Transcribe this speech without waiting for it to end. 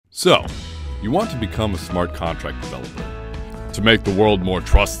So, you want to become a smart contract developer. To make the world more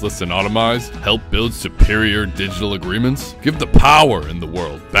trustless and automized, help build superior digital agreements, give the power in the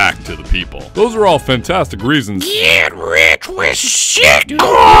world back to the people. Those are all fantastic reasons. Get rich with shitcoins!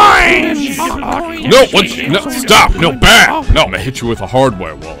 No, stop, no, bam! No, I'm gonna hit you with a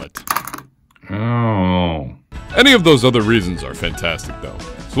hardware wallet. Oh. Any of those other reasons are fantastic though.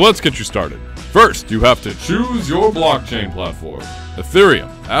 So let's get you started. First, you have to choose your blockchain platform. Ethereum,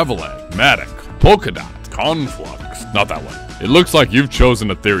 Avalanche, Matic, Polkadot, Conflux. Not that one. It looks like you've chosen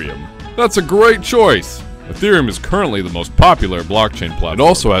Ethereum. That's a great choice. Ethereum is currently the most popular blockchain platform. It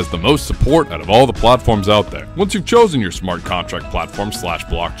also has the most support out of all the platforms out there. Once you've chosen your smart contract platform /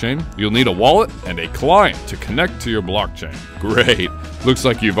 blockchain, you'll need a wallet and a client to connect to your blockchain. Great. Looks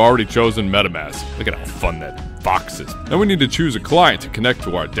like you've already chosen MetaMask. Look at how fun that Fox is. Now we need to choose a client to connect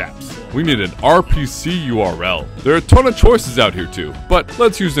to our dApps. We need an RPC URL. There are a ton of choices out here too, but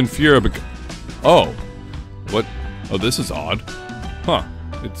let's use Infura because... Oh. What? Oh, this is odd. Huh.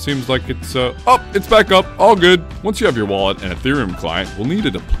 It seems like it's, it's back up. All good. Once you have your wallet and Ethereum client, we'll need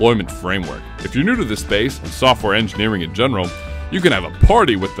a deployment framework. If you're new to this space and software engineering in general, you can have a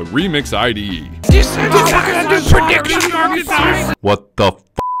party with the Remix IDE. What the f?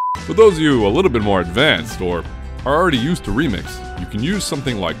 For those of you a little bit more advanced or are already used to Remix, you can use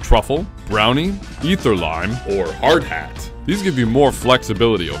something like Truffle, Brownie, Etherlime, or Hardhat. These give you more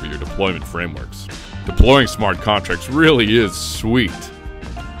flexibility over your deployment frameworks. Deploying smart contracts really is sweet.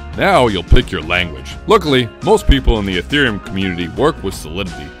 Now you'll pick your language. Luckily, most people in the Ethereum community work with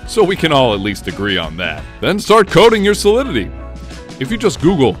Solidity, so we can all at least agree on that. Then start coding your Solidity. If you just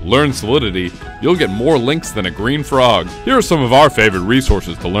Google Learn Solidity, you'll get more links than a green frog. Here are some of our favorite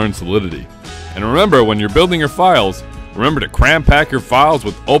resources to learn Solidity. And remember, when you're building your files, remember to cram pack your files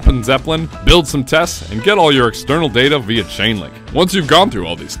with OpenZeppelin, build some tests, and get all your external data via Chainlink. Once you've gone through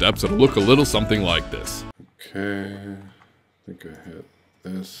all these steps, it'll look a little something like this. Okay, I think I hit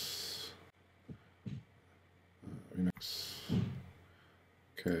this. Remix.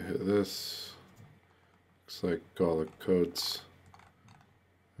 Okay, hit this. Looks like all the code's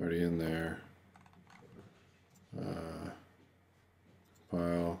already in there.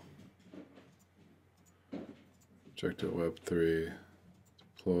 File. Objective Web3,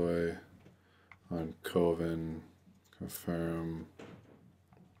 deploy on Coven, confirm.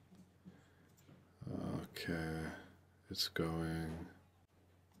 Okay, it's going.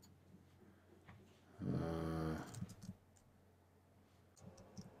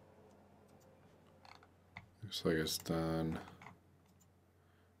 Looks like it's done.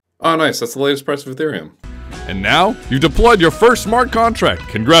 Oh, nice, that's the latest price of Ethereum. And now, you deployed your first smart contract.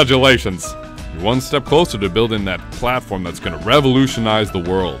 Congratulations. You're one step closer to building that platform that's going to revolutionize the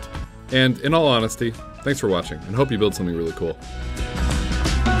world. And in all honesty, thanks for watching, and hope you build something really cool.